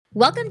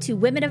Welcome to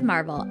Women of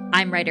Marvel.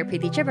 I'm writer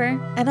Preeti Chibber.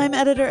 And I'm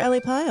editor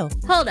Ellie Pyle.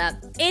 Hold up.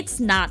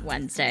 It's not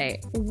Wednesday.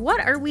 What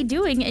are we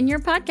doing in your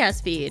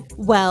podcast feed?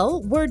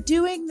 Well, we're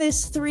doing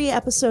this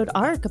 3-episode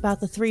arc about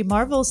the 3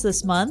 Marvels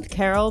this month,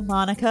 Carol,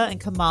 Monica, and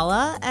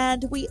Kamala.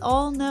 And we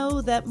all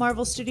know that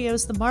Marvel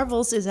Studios' The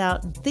Marvels is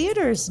out in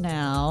theaters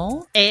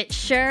now. It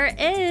sure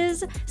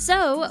is.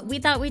 So we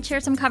thought we'd share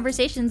some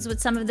conversations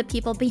with some of the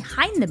people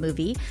behind the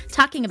movie,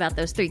 talking about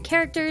those 3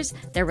 characters,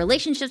 their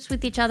relationships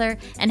with each other,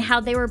 and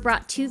how they were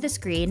brought to the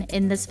screen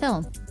in this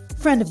film.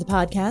 Friend of the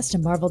podcast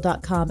and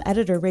Marvel.com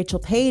editor Rachel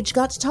Page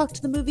got to talk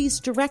to the movie's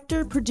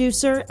director,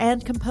 producer,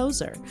 and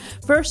composer.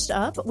 First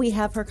up, we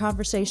have her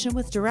conversation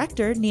with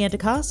director Nia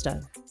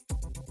DaCosta.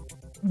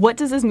 What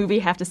does this movie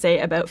have to say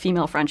about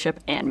female friendship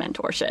and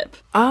mentorship?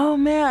 Oh,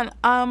 man.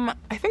 I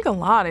think a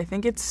lot. I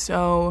think it's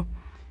so...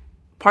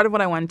 Part of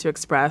what I wanted to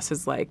express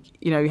is, like,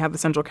 you have the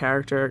central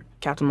character,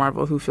 Captain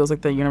Marvel, who feels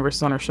like the universe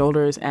is on her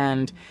shoulders,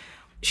 and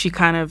she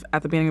kind of,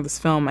 at the beginning of this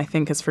film, I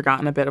think has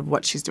forgotten a bit of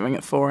what she's doing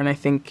it for. And I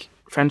think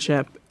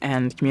friendship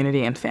and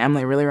community and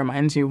family really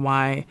reminds you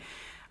why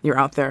you're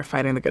out there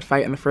fighting the good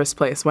fight in the first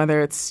place.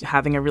 Whether it's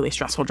having a really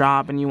stressful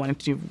job and you wanting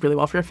to do really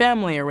well for your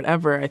family or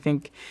whatever, I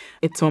think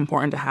it's so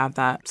important to have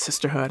that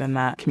sisterhood and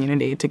that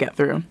community to get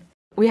through.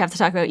 We have to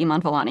talk about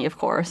Iman Vellani, of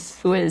course,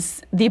 who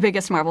is the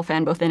biggest Marvel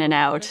fan both in and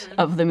out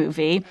of the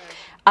movie.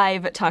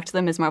 I've talked to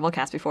them as Marvel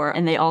cast before,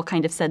 and they all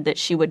kind of said that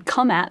she would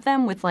come at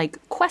them with,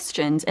 like,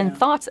 questions and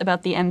thoughts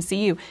about the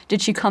MCU.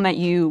 Did she come at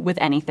you with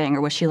anything,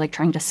 or was she, like,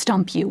 trying to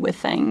stump you with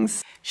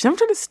things? She never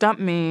tried to stump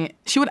me.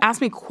 She would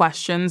ask me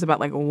questions about,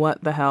 like,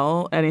 what the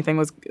hell anything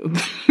was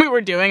we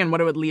were doing and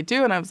what it would lead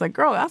to, and I was like,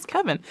 girl, ask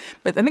Kevin.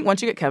 But I think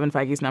once you get Kevin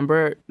Feige's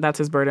number, that's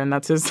his burden.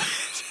 That's his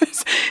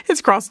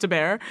his cross to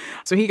bear.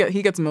 So he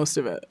gets most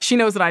of it. She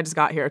knows that I just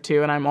got here,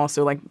 too, and I'm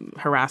also, like,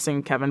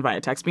 harassing Kevin via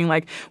text, being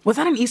like, was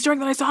that an Easter egg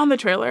that I saw in the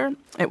trailer?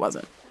 It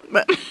wasn't.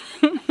 But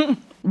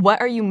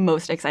what are you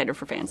most excited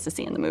for fans to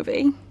see in the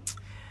movie?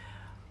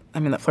 I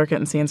mean, that flirt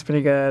kitten scene's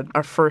pretty good.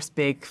 Our first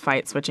big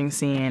fight switching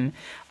scene.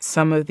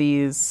 Some of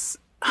these,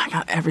 I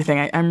got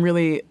everything. I'm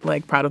really,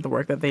 like, proud of the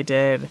work that they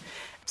did.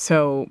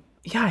 So,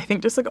 yeah, I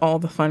think just, like, all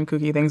the fun,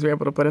 kooky things we were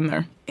able to put in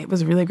there. It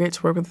was really great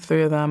to work with the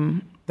 3 of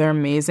them. They're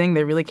amazing.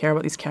 They really care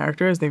about these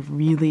characters. They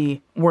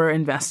really were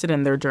invested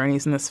in their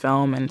journeys in this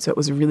film. And so it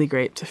was really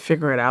great to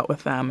figure it out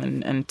with them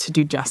and to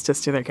do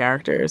justice to their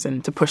characters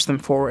and to push them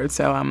forward.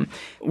 So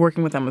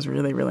working with them was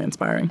really, really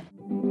inspiring.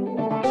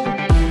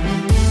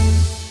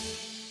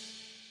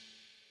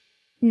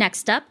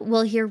 Next up,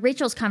 we'll hear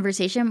Rachel's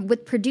conversation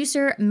with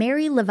producer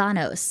Mary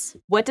Livanos.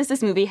 What does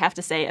this movie have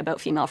to say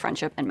about female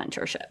friendship and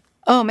mentorship?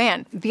 Oh,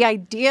 man. The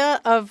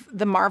idea of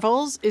the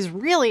Marvels is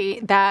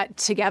really that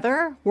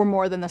together we're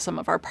more than the sum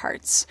of our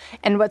parts.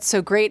 And what's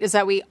so great is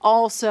that we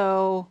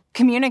also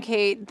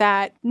communicate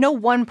that no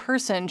one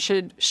person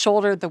should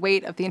shoulder the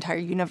weight of the entire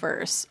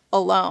universe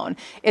alone.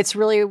 It's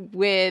really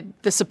with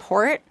the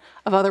support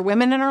of other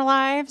women in our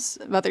lives,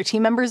 of other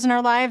team members in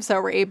our lives,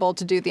 that we're able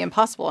to do the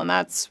impossible. And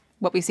that's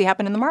what we see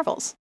happen in the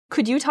Marvels.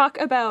 Could you talk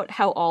about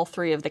how all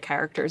 3 of the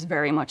characters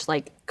very much,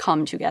 like,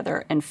 come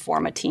together and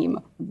form a team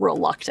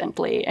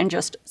reluctantly and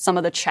just some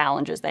of the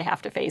challenges they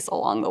have to face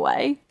along the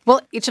way?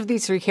 Well, each of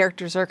these 3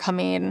 characters are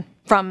coming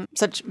from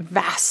such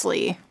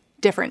vastly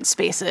different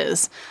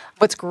spaces.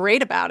 What's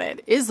great about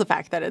it is the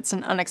fact that it's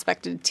an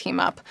unexpected team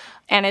up,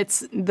 and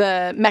it's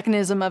the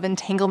mechanism of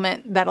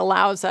entanglement that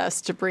allows us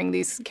to bring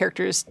these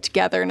characters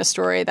together in a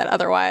story that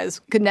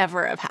otherwise could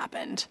never have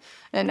happened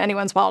in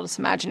anyone's wildest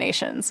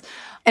imaginations.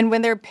 And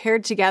when they're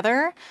paired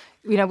together,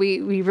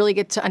 we really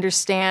get to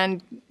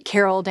understand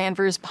Carol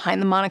Danvers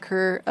behind the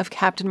moniker of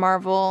Captain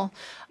Marvel.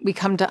 We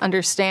come to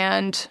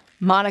understand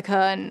Monica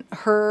and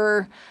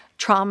her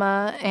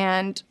trauma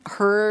and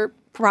her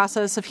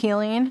process of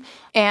healing,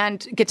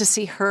 and get to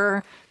see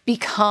her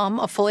become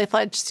a fully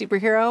fledged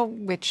superhero,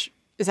 which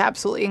is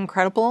absolutely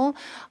incredible.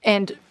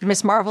 And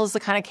Miss Marvel is the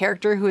kind of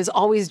character who has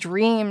always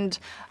dreamed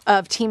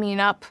of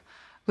teaming up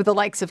with the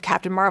likes of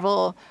Captain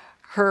Marvel,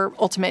 her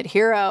ultimate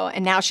hero,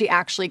 and now she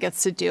actually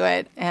gets to do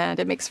it, and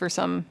it makes for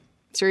some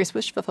serious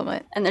wish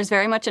fulfillment. And there's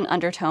very much an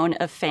undertone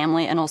of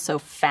family and also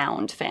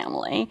found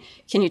family.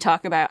 Can you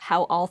talk about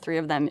how all 3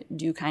 of them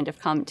do kind of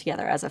come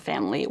together as a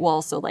family while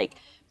also, like,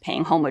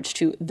 paying homage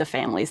to the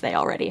families they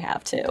already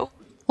have, too?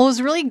 Well, it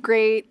was really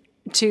great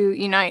to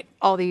unite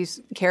all these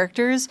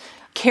characters.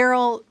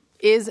 Carol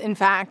is, in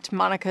fact,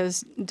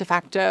 Monica's de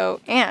facto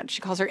aunt.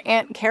 She calls her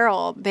Aunt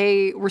Carol.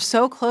 They were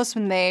so close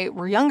when they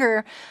were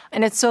younger,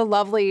 and it's so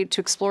lovely to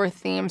explore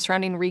themes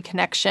surrounding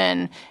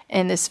reconnection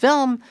in this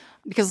film,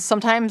 because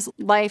sometimes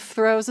life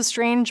throws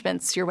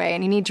estrangements your way,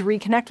 and you need to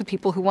reconnect with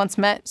people who once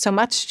meant so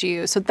much to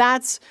you. So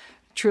that's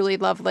truly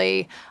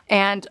lovely.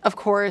 And, of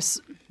course,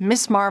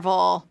 Miss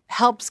Marvel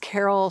helps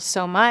Carol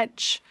so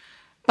much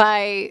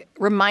by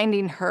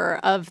reminding her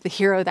of the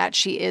hero that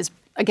she is,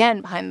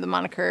 again, behind the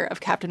moniker of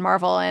Captain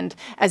Marvel. And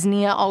as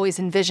Nia always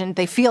envisioned,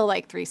 they feel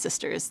like 3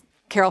 sisters.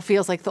 Carol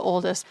feels like the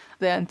oldest,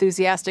 the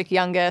enthusiastic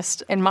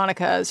youngest, and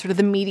Monica is sort of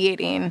the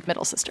mediating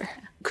middle sister.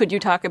 Could you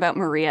talk about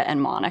Maria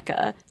and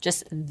Monica,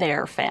 just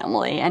their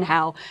family, and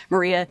how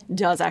Maria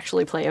does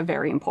actually play a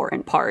very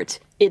important part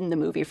in the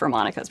movie for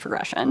Monica's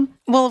progression?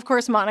 Well, of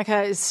course,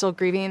 Monica is still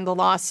grieving the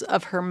loss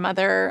of her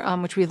mother,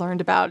 which we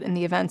learned about in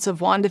the events of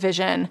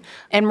WandaVision.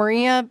 And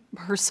Maria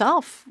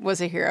herself was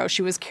a hero.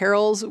 She was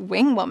Carol's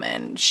wing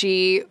woman.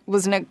 She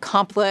was an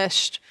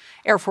accomplished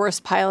Air Force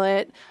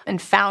pilot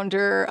and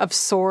founder of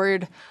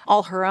SWORD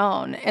all her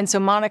own. And so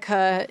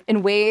Monica,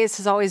 in ways,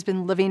 has always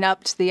been living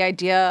up to the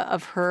idea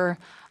of her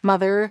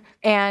mother.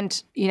 And,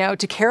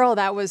 to Carol,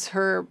 that was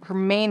her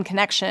main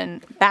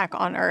connection back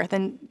on Earth.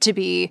 And to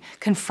be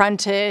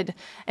confronted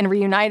and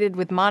reunited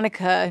with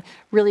Monica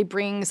really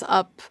brings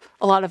up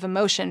a lot of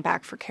emotion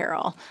back for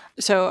Carol.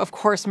 So, of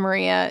course,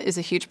 Maria is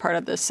a huge part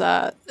of this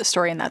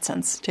story in that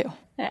sense, too.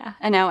 Yeah.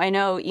 And now I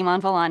know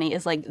Iman Vellani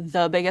is like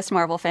the biggest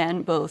Marvel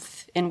fan,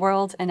 both in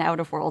world and out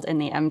of world in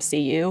the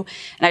MCU.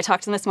 And I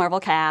talked to Miss Marvel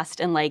cast,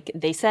 and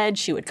they said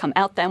she would come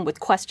at them with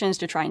questions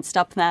to try and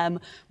stop them.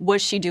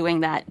 Was she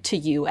doing that to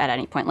you at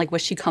any point?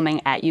 Was she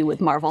coming at you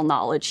with Marvel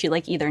knowledge she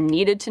either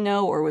needed to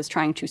know or was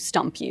trying to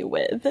stump you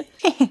with?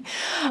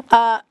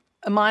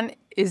 Iman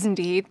is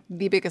indeed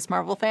the biggest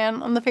Marvel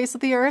fan on the face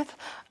of the earth.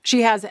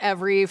 She has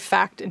every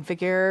fact and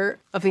figure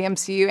of the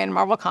MCU and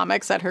Marvel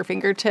Comics at her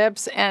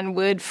fingertips and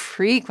would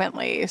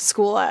frequently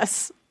school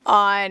us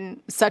on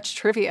such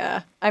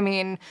trivia. I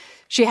mean,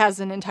 she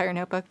has an entire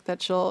notebook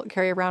that she'll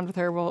carry around with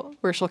her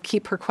where she'll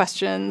keep her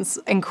questions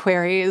and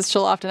queries.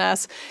 She'll often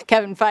ask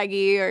Kevin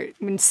Feige, or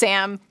when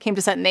Sam came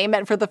to set and they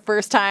met for the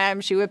first time,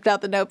 she whipped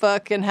out the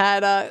notebook and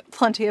had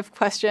plenty of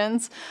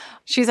questions.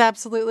 She's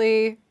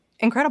absolutely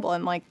incredible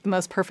and the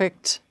most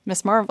perfect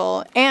Miss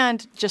Marvel,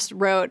 and just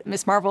wrote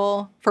Miss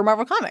Marvel for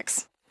Marvel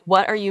Comics.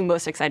 What are you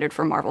most excited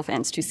for Marvel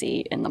fans to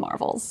see in the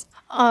Marvels?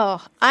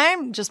 Oh,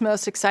 I'm just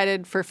most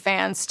excited for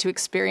fans to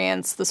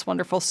experience this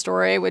wonderful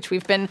story, which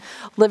we've been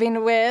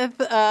living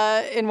with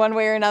in one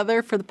way or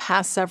another for the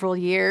past several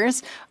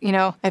years.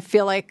 I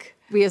feel like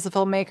we as the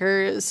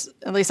filmmakers,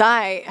 at least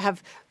I,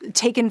 have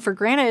taken for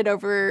granted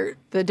over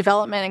the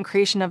development and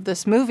creation of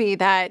this movie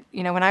that,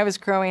 when I was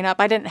growing up,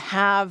 I didn't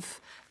have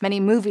many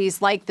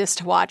movies like this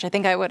to watch. I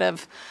think I would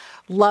have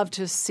loved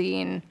to have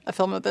seen a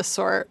film of this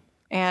sort.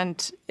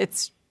 And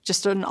it's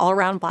just an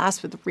all-around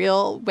blast with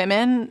real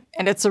women,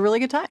 and it's a really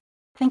good time.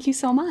 Thank you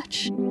so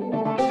much.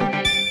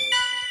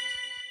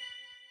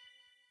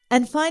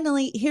 And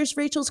finally, here's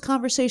Rachel's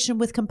conversation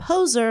with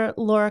composer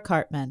Laura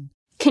Karpman.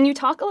 Can you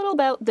talk a little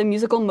about the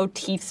musical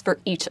motifs for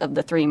each of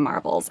the three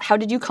Marvels? How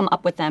did you come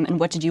up with them, and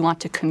what did you want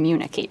to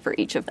communicate for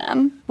each of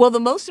them? Well, the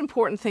most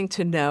important thing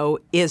to know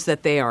is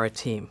that they are a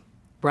team.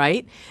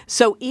 Right?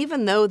 So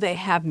even though they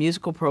have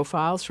musical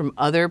profiles from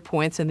other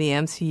points in the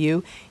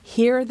MCU,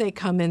 here they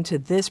come into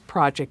this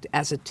project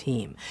as a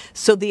team.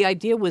 So the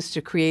idea was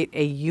to create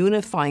a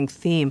unifying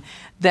theme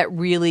that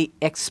really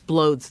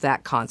explodes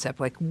that concept.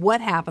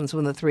 What happens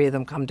when the three of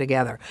them come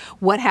together?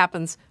 What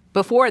happens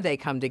before they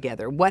come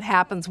together? What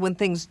happens when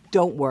things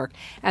don't work?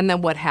 And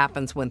then what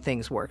happens when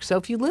things work? So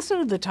if you listen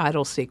to the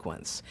title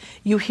sequence,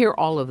 you hear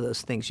all of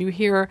those things. You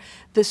hear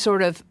the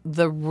sort of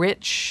the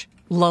rich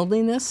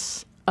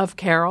loneliness of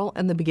Carol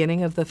in the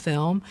beginning of the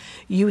film.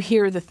 You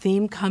hear the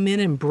theme come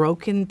in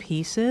broken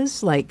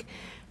pieces,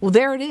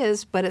 there it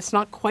is, but it's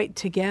not quite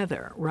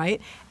together,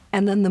 right?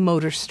 And then the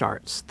motor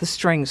starts, the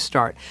strings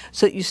start.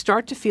 So you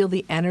start to feel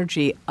the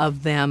energy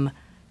of them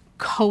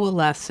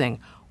coalescing,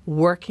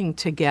 working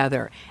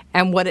together,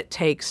 and what it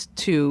takes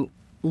to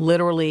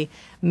literally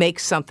make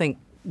something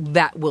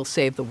that will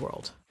save the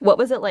world. What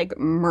was it like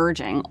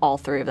merging all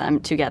three of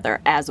them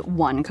together as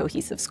one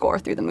cohesive score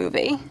through the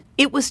movie?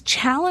 It was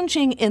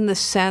challenging in the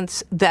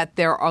sense that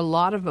there are a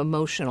lot of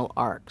emotional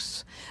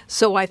arcs.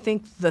 So I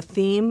think the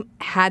theme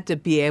had to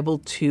be able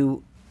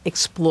to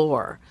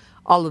explore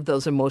all of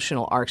those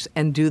emotional arcs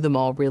and do them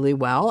all really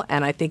well,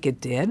 and I think it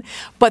did.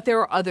 But there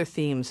are other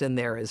themes in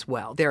there as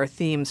well. There are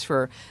themes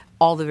for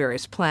all the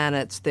various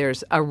planets.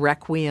 There's a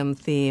requiem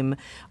theme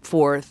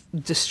for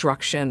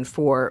destruction,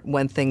 for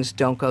when things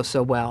don't go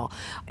so well.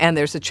 And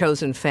there's a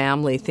chosen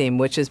family theme,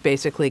 which is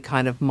basically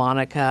kind of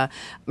Monica,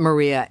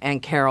 Maria,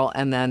 and Carol,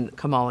 and then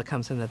Kamala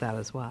comes into that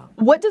as well.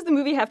 What does the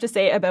movie have to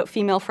say about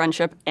female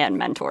friendship and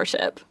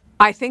mentorship?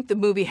 I think the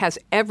movie has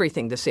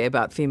everything to say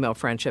about female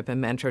friendship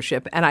and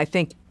mentorship, and I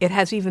think it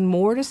has even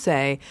more to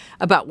say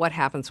about what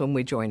happens when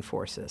we join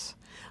forces.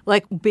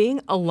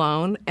 Being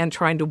alone and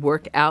trying to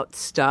work out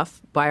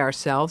stuff by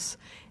ourselves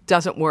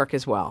doesn't work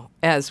as well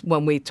as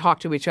when we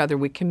talk to each other,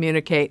 we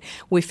communicate,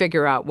 we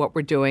figure out what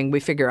we're doing, we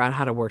figure out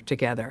how to work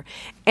together.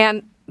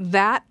 And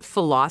that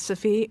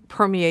philosophy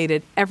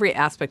permeated every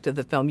aspect of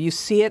the film. You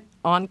see it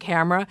on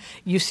camera,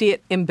 you see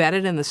it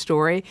embedded in the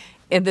story.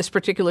 In this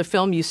particular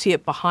film, you see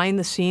it behind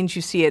the scenes.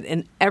 You see it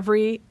in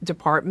every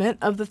department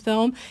of the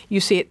film. You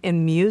see it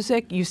in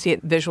music. You see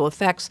it in visual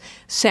effects,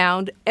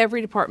 sound. Every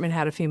department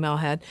had a female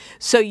head.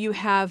 So you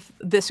have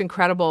this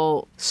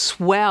incredible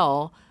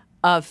swell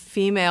of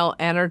female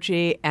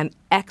energy and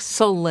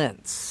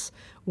excellence,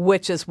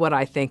 which is what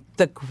I think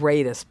the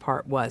greatest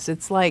part was.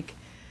 It's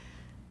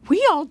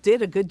we all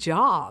did a good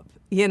job.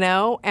 you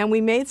know, and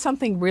we made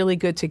something really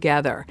good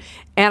together.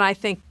 And I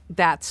think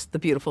that's the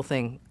beautiful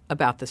thing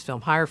about this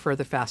film. Higher,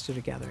 further, faster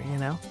together, you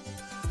know?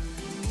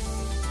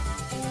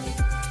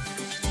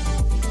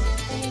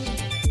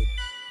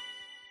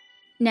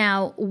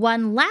 Now,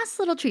 one last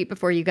little treat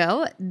before you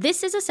go.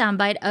 This is a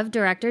soundbite of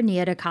director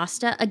Nia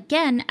DaCosta,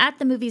 again at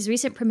the movie's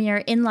recent premiere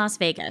in Las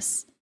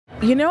Vegas.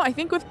 You know, I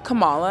think with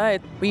Kamala,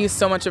 we use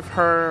so much of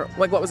her,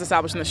 like what was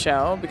established in the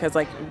show, because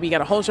like we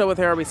get a whole show with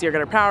her, we see her get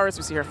her powers,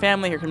 we see her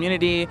family, her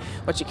community,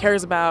 what she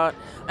cares about.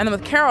 And then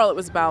with Carol, it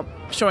was about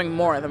showing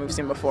more than we've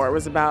seen before. It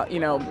was about, you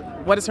know,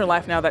 what is her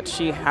life now that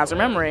she has her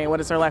memory?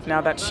 What is her life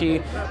now that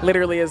she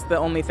literally is the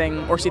only thing,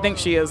 or she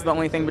thinks she is the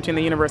only thing between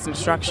the universe and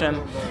destruction?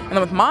 And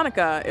then with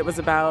Monica, it was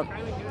about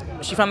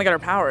she finally got her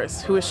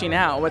powers. Who is she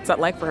now? What's that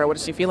like for her? What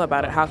does she feel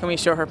about it? How can we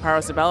show her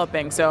powers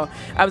developing? So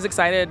I was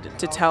excited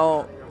to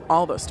tell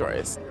all those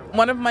stories.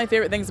 One of my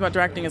favorite things about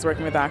directing is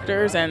working with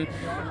actors, and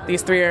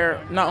these three are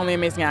not only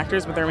amazing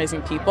actors, but they're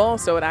amazing people,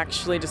 so it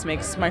actually just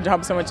makes my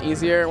job so much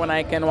easier when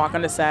I can walk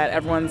onto set.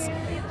 Everyone's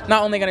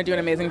not only going to do an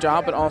amazing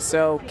job, but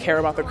also care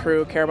about the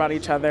crew, care about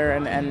each other,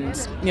 and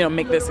you know,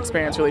 make this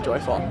experience really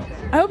joyful.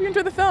 I hope you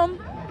enjoy the film.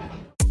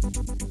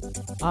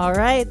 All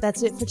right,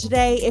 that's it for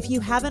today. If you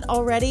haven't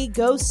already,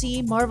 go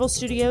see Marvel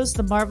Studios'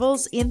 The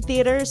Marvels in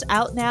theaters,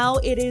 out now.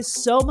 It is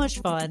so much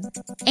fun.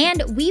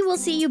 And we will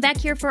see you back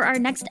here for our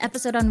next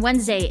episode on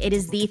Wednesday. It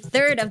is the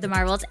third of The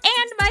Marvels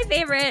and my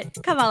favorite,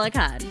 Kamala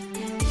Khan.